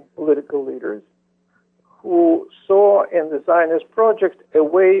 including political leaders, who saw in the Zionist project a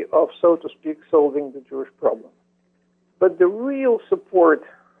way of, so to speak, solving the Jewish problem. But the real support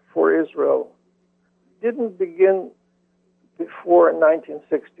for Israel didn't begin before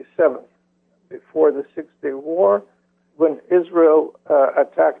 1967, before the Six-Day War, when Israel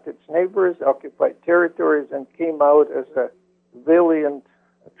attacked its neighbors, occupied territories, and came out as a valiant,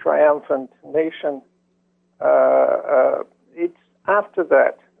 triumphant nation. It's after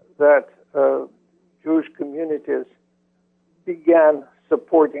that Jewish communities began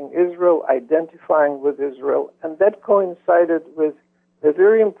supporting Israel, identifying with Israel, and that coincided with a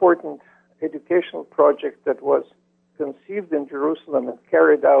very important educational project that was conceived in Jerusalem and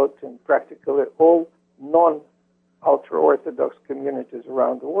carried out in practically all non-ultra-Orthodox communities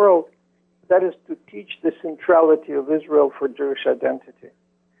around the world. That is to teach the centrality of Israel for Jewish identity.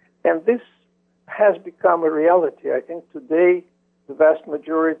 And this has become a reality. I think today the vast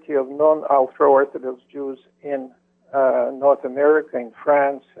majority of non-ultra-Orthodox Jews in North America, in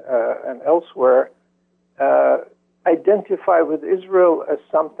France, and elsewhere identify with Israel as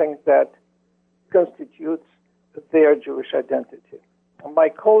something that constitutes their Jewish identity. My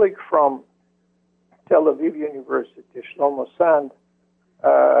colleague from Tel Aviv University, Shlomo Sand,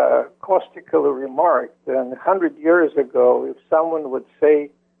 caustically remarked that 100 years ago, if someone would say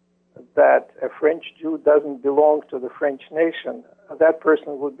that a French Jew doesn't belong to the French nation, that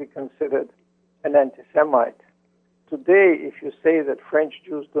person would be considered an anti-Semite. Today, if you say that French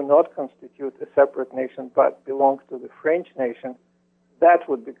Jews do not constitute a separate nation but belong to the French nation, that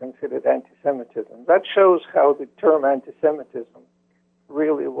would be considered anti-Semitism. That shows how the term anti-Semitism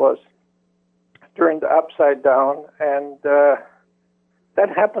really was turned upside down, and that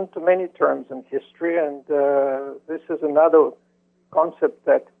happened to many terms in history, and this is another concept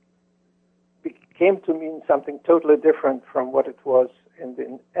that came to mean something totally different from what it was in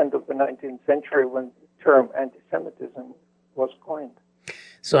the end of the 19th century when the term anti-Semitism was coined.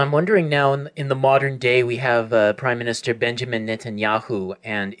 So I'm wondering now, in the modern day, we have Prime Minister Benjamin Netanyahu,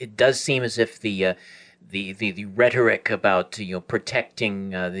 and it does seem as if the rhetoric about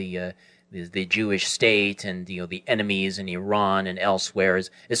protecting the Jewish state and the enemies in Iran and elsewhere is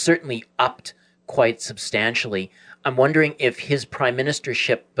certainly upped quite substantially. I'm wondering if his prime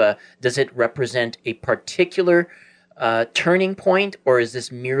ministership does it represent a particular turning point, or is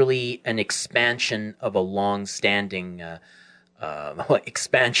this merely an expansion of a long-standing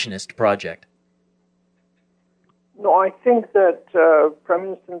expansionist project? No, I think that Prime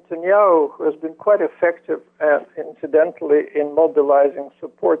Minister Netanyahu has been quite effective, incidentally, in mobilizing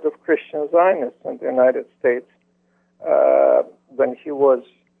support of Christian Zionists in the United States when he was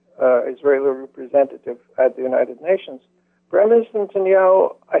Israeli representative at the United Nations. Prime Minister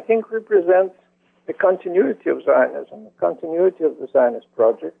Netanyahu, I think, represents the continuity of Zionism, the continuity of the Zionist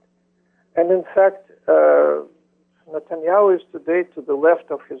project. And in fact, Netanyahu is today to the left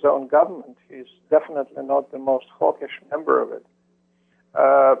of his own government. He's definitely not the most hawkish member of it.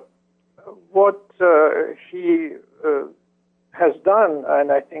 What he has done,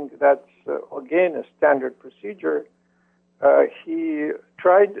 and I think that's again a standard procedure, he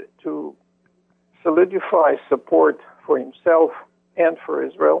tried to solidify support for himself and for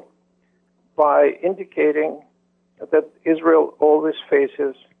Israel by indicating that Israel always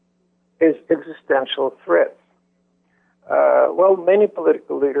faces existential threats. Well, many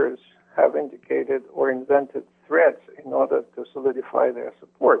political leaders have indicated or invented threats in order to solidify their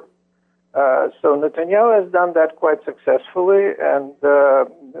support. So Netanyahu has done that quite successfully, and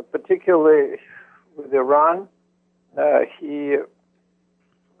particularly with Iran, he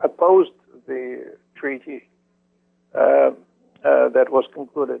opposed the treaty that was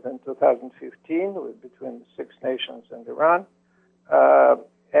concluded in 2015 between the Six Nations and Iran,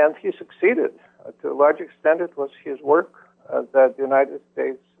 and he succeeded. To a large extent, it was his work that the United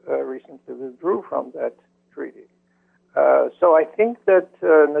States recently withdrew from that treaty. So I think that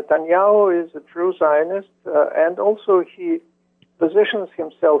Netanyahu is a true Zionist, and also he positions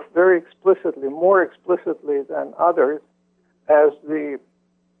himself very explicitly, more explicitly than others, as the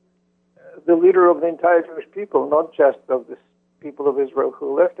leader of the entire Jewish people, not just of the people of Israel who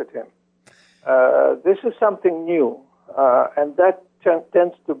elected him. This is something new, and that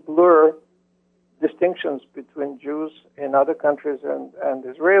tends to blur distinctions between Jews in other countries and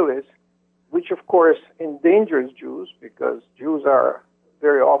Israelis, which of course endangers Jews because Jews are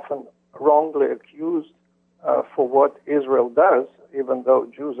very often wrongly accused for what Israel does, even though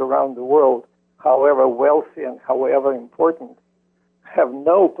Jews around the world, however wealthy and however important, have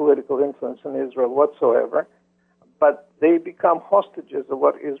no political influence in Israel whatsoever, but they become hostages of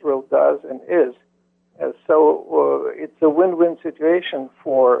what Israel does and is. So it's a win-win situation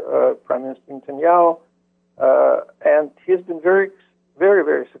for Prime Minister Netanyahu, and he's been very, very,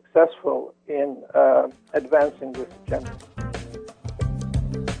 very successful in advancing this agenda.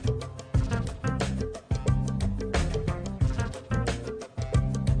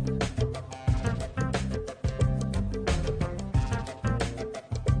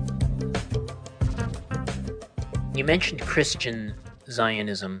 You mentioned Christian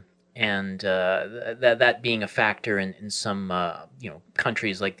Zionism and that being a factor in some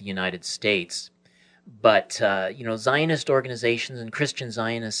countries like the United States, but Zionist organizations and Christian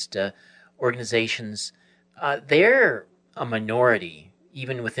Zionist organizations, they're a minority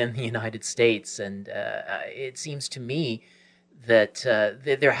even within the United States, and it seems to me that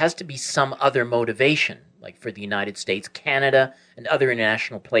there has to be some other motivation, like for the United States, Canada, and other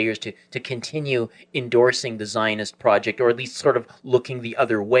international players to continue endorsing the Zionist project, or at least sort of looking the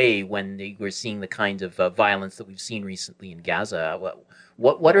other way when we're seeing the kind of violence that we've seen recently in Gaza.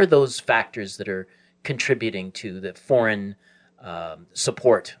 What are those factors that are contributing to the foreign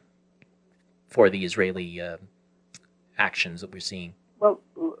support for the Israeli actions that we're seeing? Well,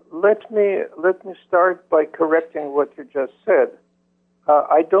 let me start by correcting what you just said.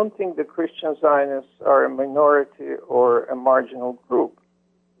 I don't think the Christian Zionists are a minority or a marginal group.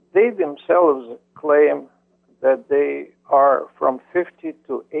 They themselves claim that they are from 50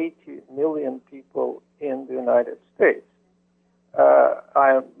 to 80 million people in the United States.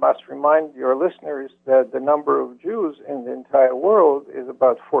 I must remind your listeners that the number of Jews in the entire world is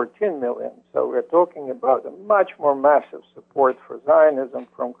about 14 million. So we're talking about a much more massive support for Zionism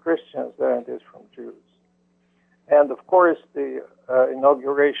from Christians than it is from Jews. And of course, the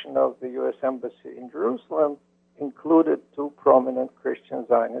inauguration of the U.S. Embassy in Jerusalem included two prominent Christian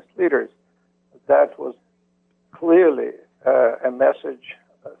Zionist leaders. That was clearly a message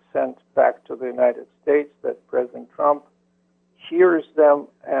sent back to the United States that President Trump hears them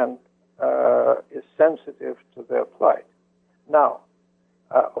and is sensitive to their plight. Now,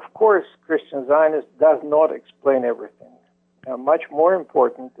 of course, Christian Zionist does not explain everything. Much more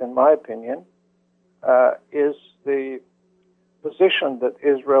important, in my opinion, is the position that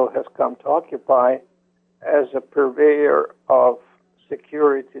Israel has come to occupy as a purveyor of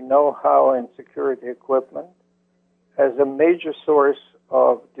security know-how and security equipment, as a major source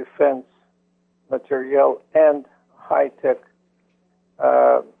of defense material and high-tech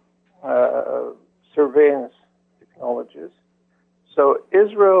surveillance technologies. So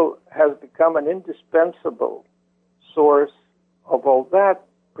Israel has become an indispensable source of all that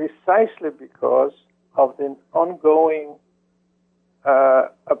precisely because of the ongoing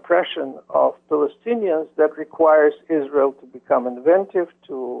oppression of Palestinians that requires Israel to become inventive,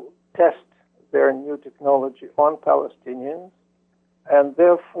 to test their new technology on Palestinians, and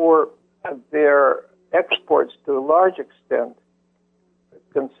therefore their exports to a large extent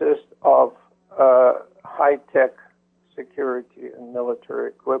consist of high-tech security and military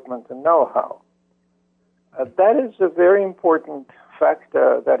equipment and know-how. That is a very important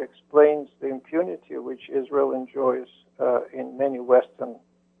factor that explains the impunity which Israel enjoys in many Western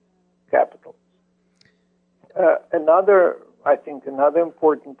capitals. Another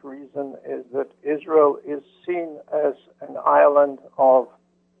important reason is that Israel is seen as an island of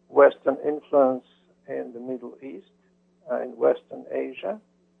Western influence in the Middle East, in Western Asia.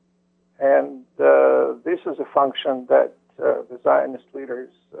 And this is a function that the Zionist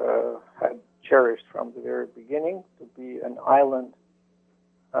leaders had cherished from the very beginning, to be an island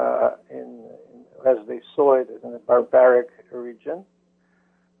as they saw it, in a barbaric region.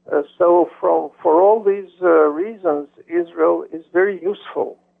 So for all these reasons, Israel is very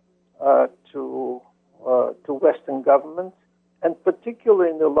useful to Western governments, and particularly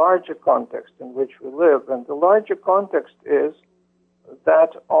in the larger context in which we live. And the larger context is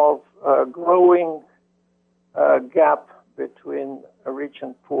that of a growing gap between rich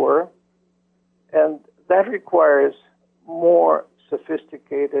and poor, and that requires more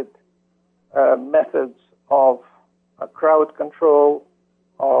sophisticated methods of crowd control,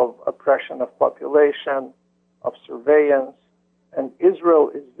 of oppression of population, of surveillance, and Israel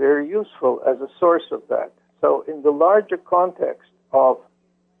is very useful as a source of that. So in the larger context of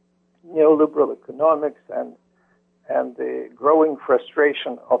neoliberal economics and and the growing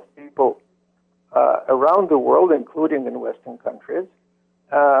frustration of people around the world, including in Western countries,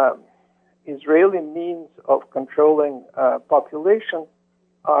 Israeli means of controlling population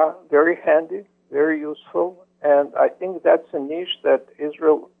are very handy, very useful, and I think that's a niche that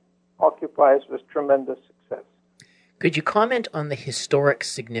Israel occupies with tremendous success. Could you comment on the historic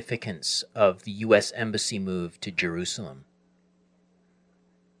significance of the U.S. Embassy move to Jerusalem?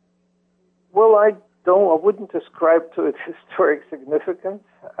 Well, I wouldn't ascribe to its historic significance.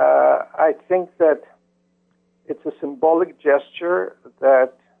 I think that it's a symbolic gesture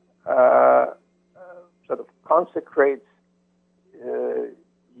that sort of consecrates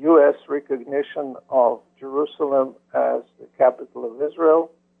U.S. recognition of Jerusalem as the capital of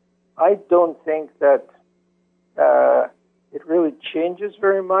Israel. I don't think that it really changes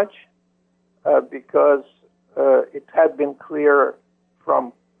very much because it had been clear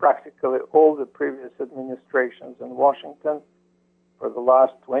from practically all the previous administrations in Washington for the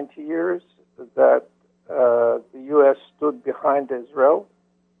last 20 years that the U.S. stood behind Israel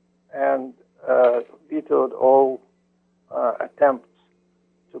and vetoed all attempts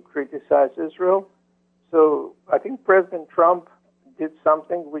to criticize Israel. So I think President Trump did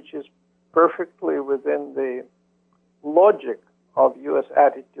something which is perfectly within the logic of U.S.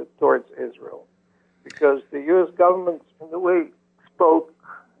 attitude towards Israel, because the U.S. government, in a way, spoke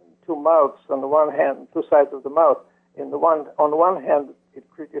two mouths. On the one hand, two sides of the mouth. On the one hand, it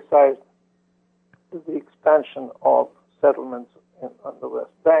criticized the expansion of settlements on the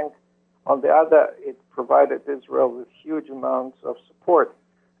West Bank. On the other, it provided Israel with huge amounts of support.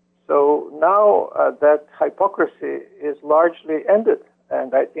 So now that hypocrisy is largely ended,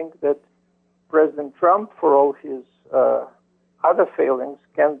 and I think that President Trump, for all his other failings,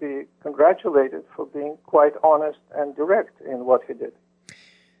 can be congratulated for being quite honest and direct in what he did.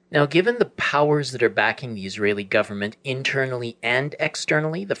 Now, given the powers that are backing the Israeli government internally and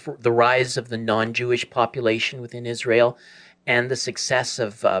externally, the rise of the non-Jewish population within Israel, and the success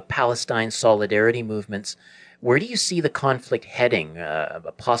of Palestine solidarity movements, where do you see the conflict heading?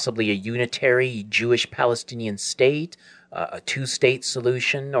 Possibly a unitary Jewish-Palestinian state, a two-state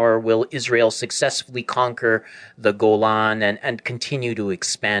solution, or will Israel successfully conquer the Golan and continue to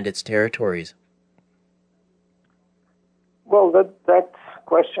expand its territories? Well, that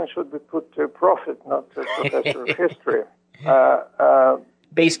question should be put to a prophet, not to a professor of history.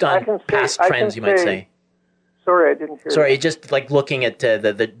 Based on past trends, you might say. Sorry, I didn't hear. Sorry, just like looking at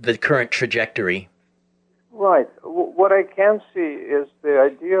the current trajectory. Right. What I can see is the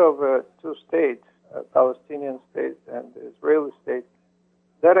idea of a two-state, a Palestinian state and the Israeli state.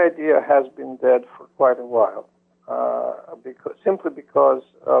 That idea has been dead for quite a while, simply because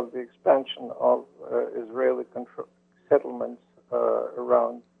of the expansion of Israeli settlements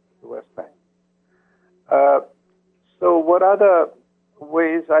around the West Bank. So what other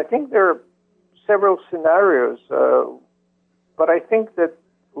ways? I think there are several scenarios, but I think that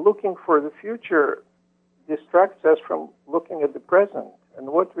looking for the future distracts us from looking at the present. And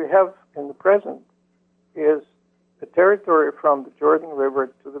what we have in the present is a territory from the Jordan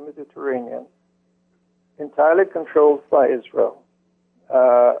River to the Mediterranean, entirely controlled by Israel,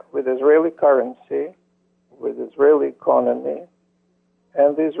 with Israeli currency, with Israeli economy,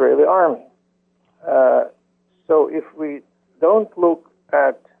 and the Israeli army. So if we don't look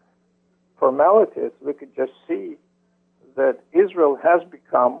at formalities, we could just see that Israel has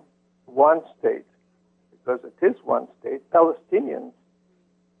become one state, because it is one state. Palestinian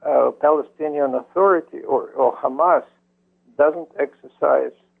Authority or Hamas doesn't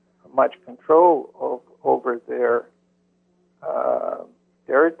exercise much control over their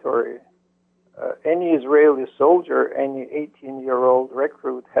territory. Any Israeli soldier, any 18-year-old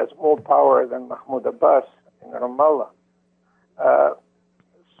recruit has more power than Mahmoud Abbas in Ramallah.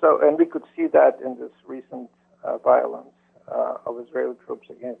 And we could see that in this recent violence of Israeli troops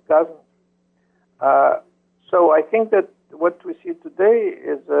against Gaza. So I think that what we see today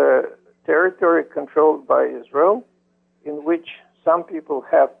is a territory controlled by Israel, in which some people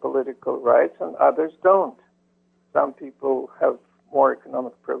have political rights and others don't. Some people have more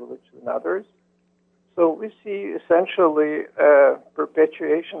economic privilege than others. So we see essentially a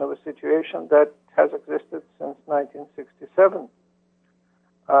perpetuation of a situation that has existed since 1967.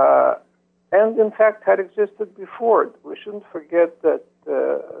 And in fact had existed before. We shouldn't forget that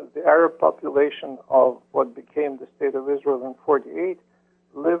the Arab population of what became the State of Israel in 1948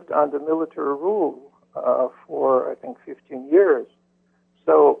 lived under military rule for, I think, 15 years.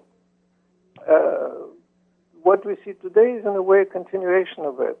 So what we see today is, in a way, a continuation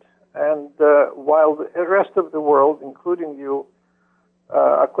of it. And while the rest of the world, including you,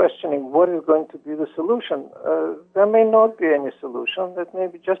 are questioning what is going to be the solution. There may not be any solution. That may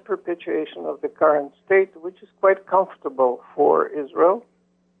be just perpetuation of the current state, which is quite comfortable for Israel.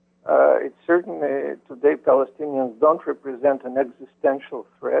 It's certainly, today, Palestinians don't represent an existential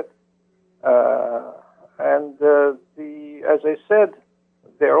threat. As I said,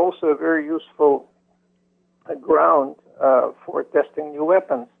 they're also a very useful ground for testing new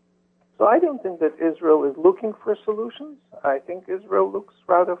weapons. So I don't think that Israel is looking for solutions. I think Israel looks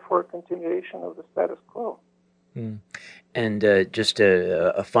rather for a continuation of the status quo. And just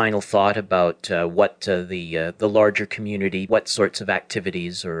a final thought about what the larger community, what sorts of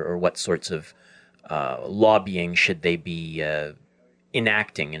activities or what sorts of lobbying should they be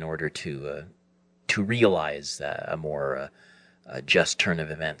enacting in order to realize a more just turn of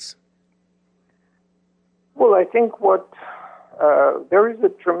events? Well, I think there is a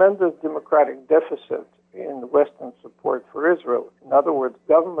tremendous democratic deficit in Western support for Israel. In other words,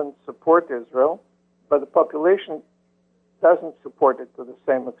 governments support Israel, but the population doesn't support it to the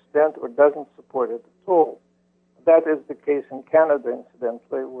same extent or doesn't support it at all. That is the case in Canada,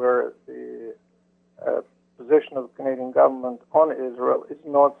 incidentally, where the position of the Canadian government on Israel is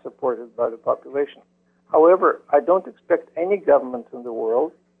not supported by the population. However, I don't expect any government in the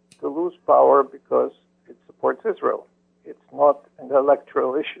world to lose power because it supports Israel. It's not an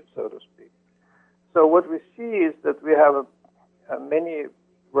electoral issue, so to speak. So what we see is that we have many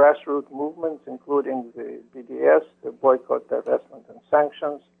grassroots movements, including the BDS, the Boycott, Divestment, and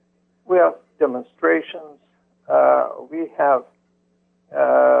Sanctions. We have demonstrations. We have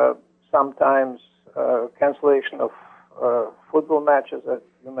sometimes cancellation of football matches, as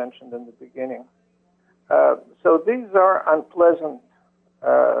you mentioned in the beginning. So these are unpleasant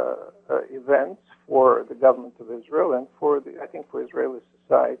events for the government of Israel and for Israeli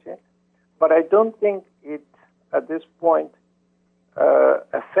society. But I don't think it, at this point,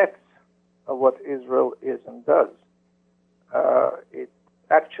 affects what Israel is and does. It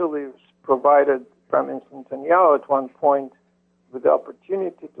actually provided Prime Minister Netanyahu at one point with the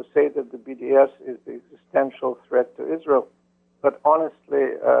opportunity to say that the BDS is the existential threat to Israel. But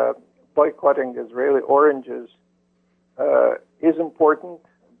honestly, boycotting Israeli oranges is important,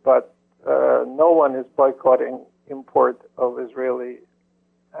 but no one is boycotting import of Israeli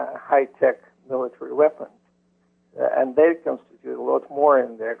high-tech military weapons. And they constitute a lot more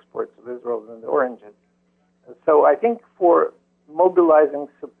in the exports of Israel than the oranges. So I think for mobilizing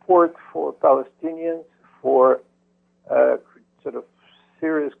support for Palestinians, for sort of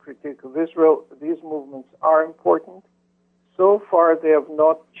serious critique of Israel, these movements are important. So far, they have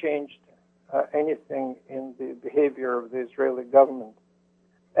not changed anything in the behavior of the Israeli government.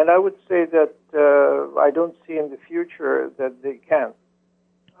 And I would say that I don't see in the future that they can.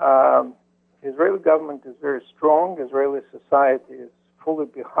 The Israeli government is very strong. Israeli society is fully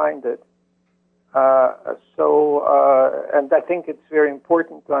behind it. And I think it's very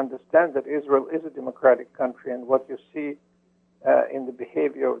important to understand that Israel is a democratic country, and what you see in the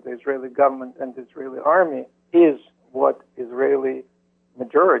behavior of the Israeli government and the Israeli army is what Israeli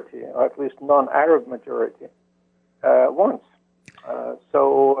majority, or at least non-Arab majority, wants.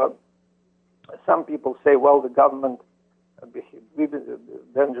 Some people say, well, the government,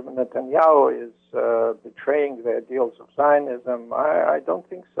 Benjamin Netanyahu is betraying the ideals of Zionism. I don't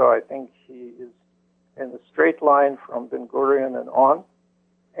think so. I think he is in a straight line from Ben-Gurion and on.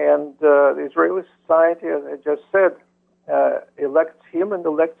 And the Israeli society, as I just said, elects him and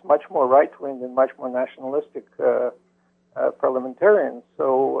elects much more right-wing and much more nationalistic parliamentarians.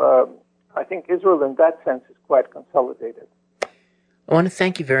 So I think Israel in that sense is quite consolidated. I want to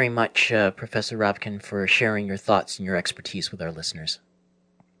thank you very much, Professor Rabkin, for sharing your thoughts and your expertise with our listeners.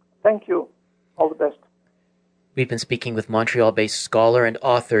 Thank you. All the best. We've been speaking with Montreal-based scholar and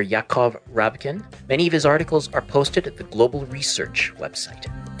author Yaakov Rabkin. Many of his articles are posted at the Global Research website.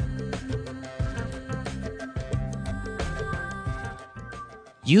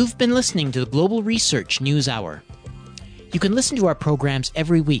 You've been listening to the Global Research News Hour. You can listen to our programs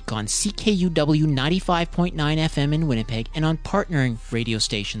every week on CKUW 95.9 FM in Winnipeg and on partnering radio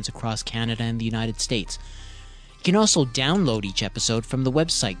stations across Canada and the United States. You can also download each episode from the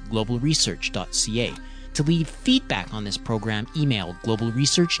website globalresearch.ca. To leave feedback on this program, email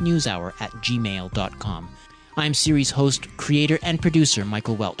globalresearchnewshour@gmail.com. I'm series host, creator, and producer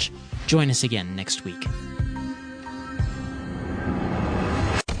Michael Welch. Join us again next week.